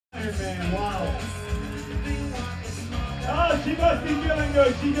Ironman, wow. Oh, she must be feeling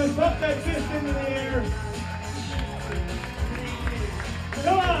good. She just pumped that fist into the air.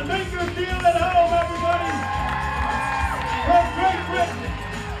 Come on, make her feel at home, everybody. From Great Britain,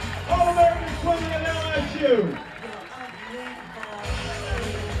 All-American swimming at LSU.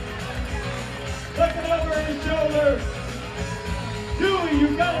 Looking over her shoulder. Julie, you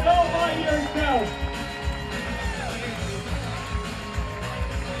got it all by yourself.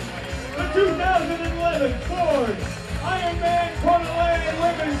 The 2011 Ford Ironman Portland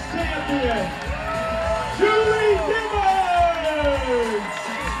Women's Champion, Julie Dibens!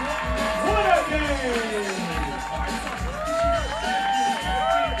 What a day!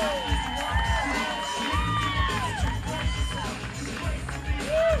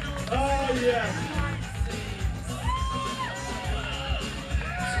 Oh, yeah.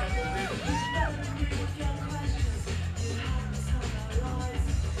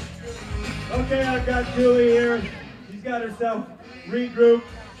 Okay, I've got Julie here. She's got herself regrouped.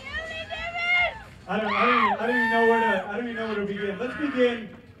 I don't even know where to begin. Let's begin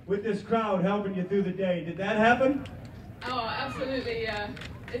with this crowd helping you through the day. Did that happen? Oh, absolutely, yeah.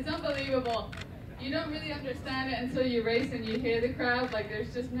 It's unbelievable. You don't really understand it until you race and you hear the crowd. Like,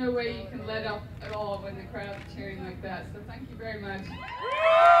 there's just no way you can let up at all when the crowd's cheering like that. So thank you very much.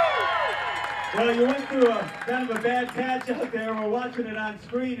 Well, you went through a kind of a bad patch out there. We're watching it on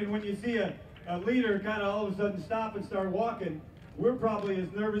screen, and when you see a leader kind of all of a sudden stop and start walking, we're probably as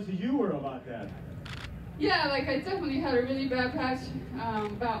nervous as you were about that. Yeah, like I definitely had a really bad patch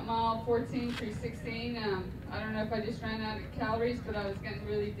about mile 14 through 16. I don't know if I just ran out of calories, but I was getting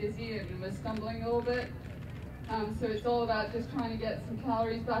really dizzy and was stumbling a little bit. So it's all about just trying to get some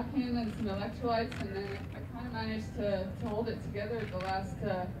calories back in and some electrolytes, and then I kind of managed to hold it together the last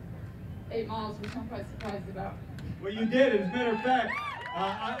 8 miles, which I'm quite surprised about. Well, you did. As a matter of fact,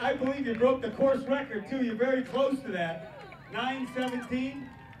 I believe you broke the course record, too. You're very close to that. 9:17?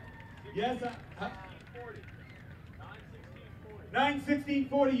 Yes?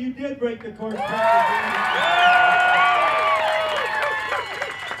 9:16:40. You did break the course record.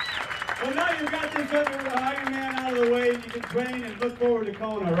 Well, now you've got this Ironman out of the way, and you can train and look forward to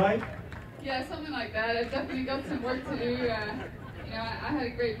Kona, right? Yeah, something like that. I've definitely got some work to do. You know, I had a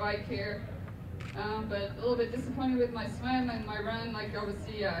great bike here. But a little bit disappointed with my swim and my run. Like,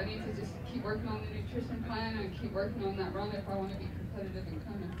 obviously, I need to just keep working on the nutrition plan and keep working on that run if I want to be competitive in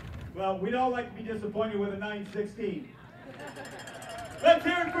Kona. Well, we'd all like to be disappointed with a 9:16. Let's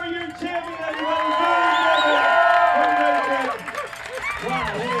hear it for your champion, everybody. Wow,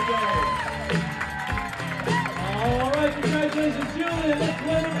 what a day. All right, congratulations, Julie. Let's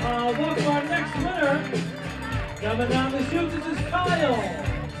welcome our next winner. Coming down the chute, this is Kyle.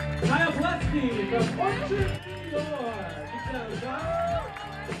 Kyle Pletsky from Orchard, New York. Good job, Kyle.